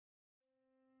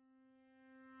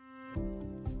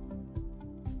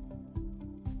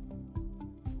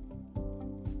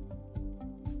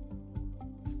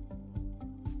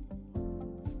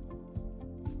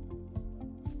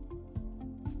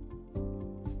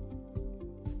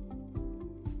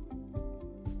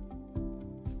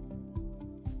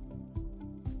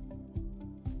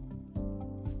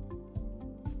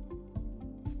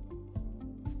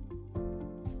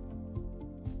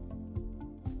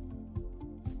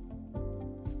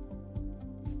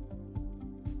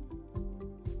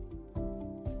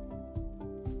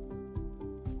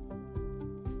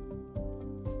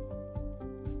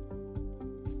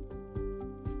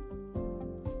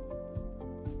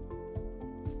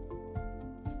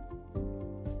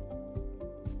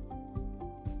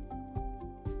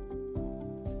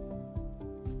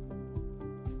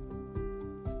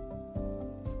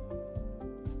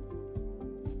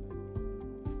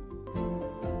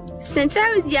Since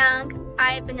I was young,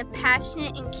 I have been a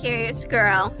passionate and curious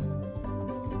girl.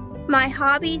 My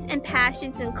hobbies and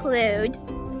passions include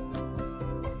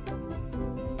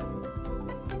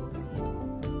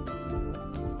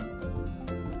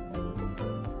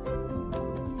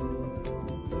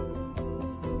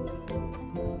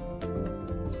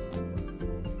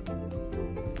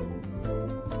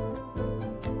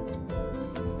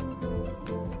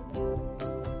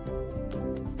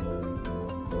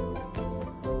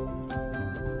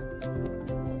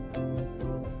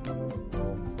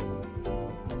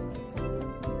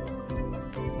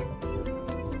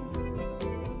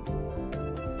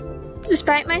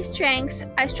Despite my strengths,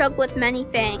 I struggle with many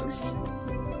things.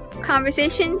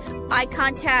 Conversations, eye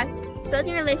contact,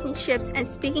 building relationships, and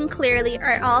speaking clearly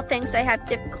are all things I have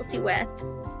difficulty with.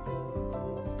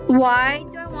 Why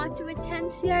do I want to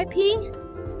attend CIP?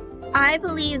 I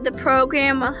believe the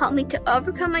program will help me to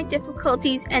overcome my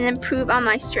difficulties and improve on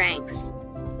my strengths.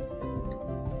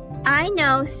 I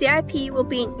know CIP will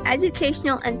be an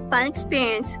educational and fun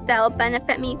experience that will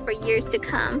benefit me for years to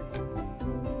come.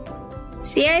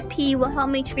 CIP will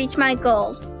help me to reach my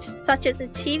goals, such as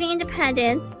achieving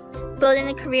independence, building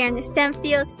a career in the STEM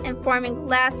field, and forming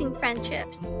lasting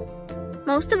friendships.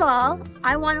 Most of all,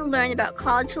 I want to learn about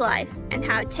college life and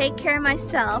how to take care of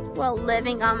myself while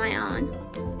living on my own.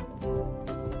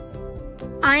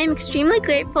 I am extremely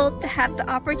grateful to have the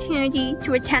opportunity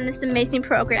to attend this amazing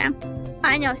program.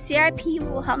 I know CIP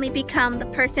will help me become the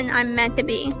person I'm meant to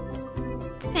be.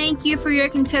 Thank you for your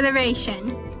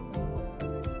consideration.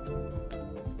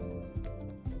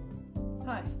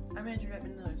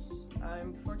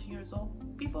 I'm 14 years old.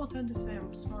 People tend to say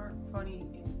I'm smart, funny,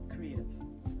 and creative.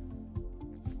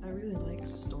 I really like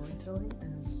storytelling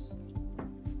as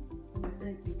I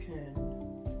think you can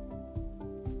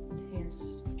enhance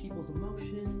people's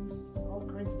emotions, all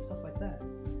kinds of stuff like that.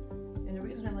 And the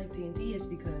reason I like D&D is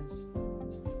because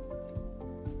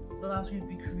it allows me to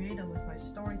be creative with my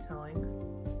storytelling,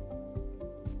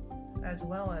 as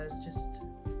well as just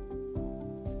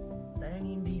letting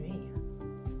me be me.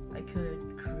 I could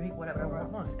create whatever I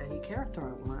want, any character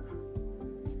I want,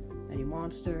 any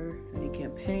monster, any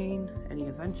campaign, any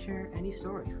adventure, any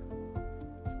story.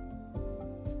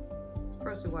 That's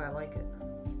personally why I like it.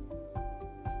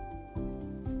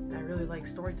 And I really like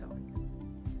storytelling,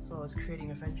 so I was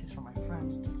creating adventures for my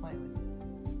friends to play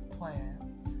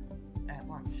at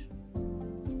lunch.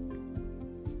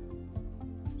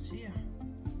 So yeah,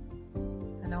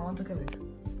 and now on to coding.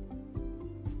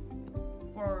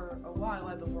 For a while,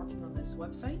 I've been working on this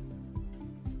website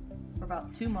for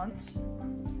about 2 months,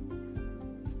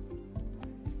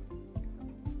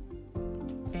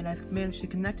 and I've managed to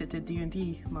connect it to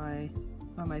D&D, one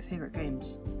of my favorite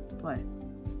games to play.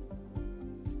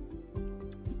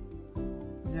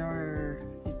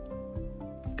 It's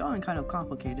going kind of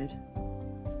complicated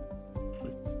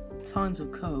with tons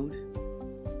of code,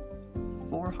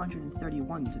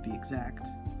 431 to be exact.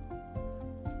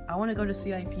 I want to go to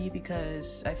CIP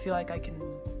because I feel like I can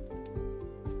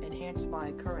enhance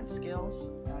my current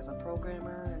skills as a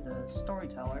programmer and a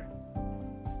storyteller,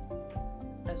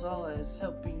 as well as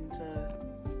helping to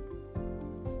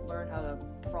learn how to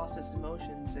process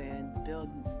emotions and build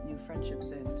new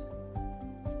friendships and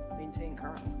maintain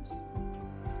current ones.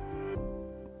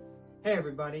 Hey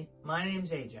everybody, my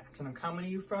name's Ajax and I'm coming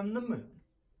to you from the moon.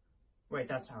 Wait,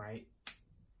 that's not right.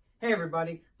 Hey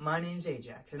everybody, my name's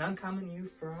Ajax, and I'm coming to you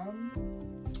from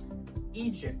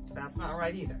Egypt. That's not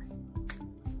right either.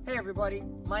 Hey everybody,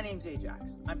 my name's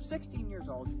Ajax. I'm 16 years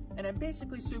old, and I'm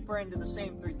basically super into the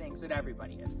same 3 things that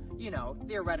everybody is. You know,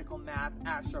 theoretical math,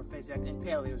 astrophysics, and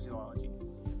paleozoology.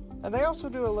 And they also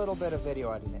do a little bit of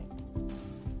video editing.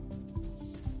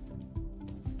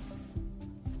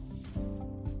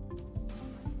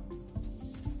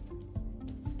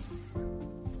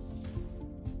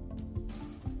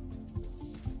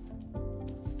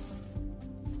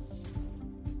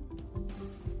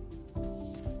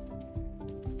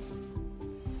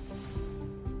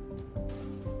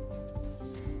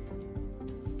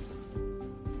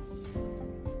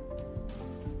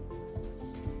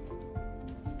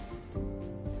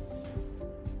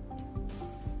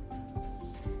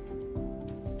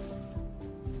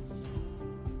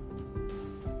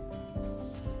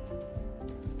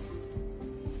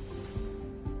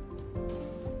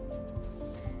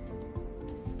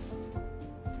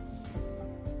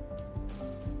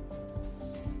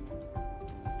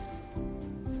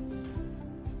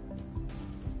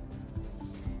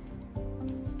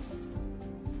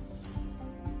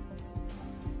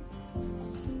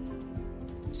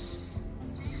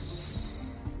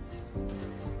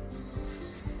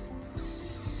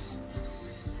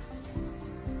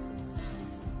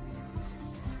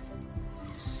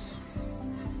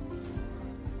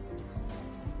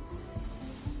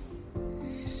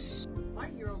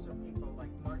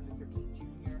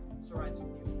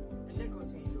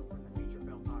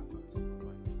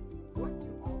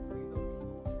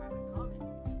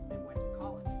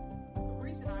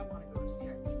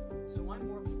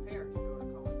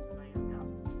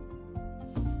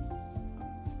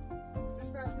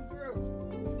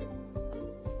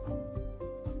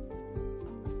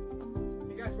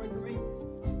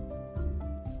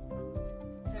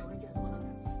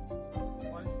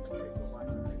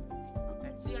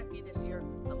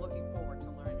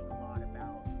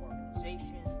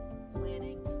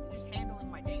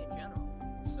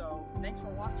 Thanks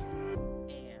for watching.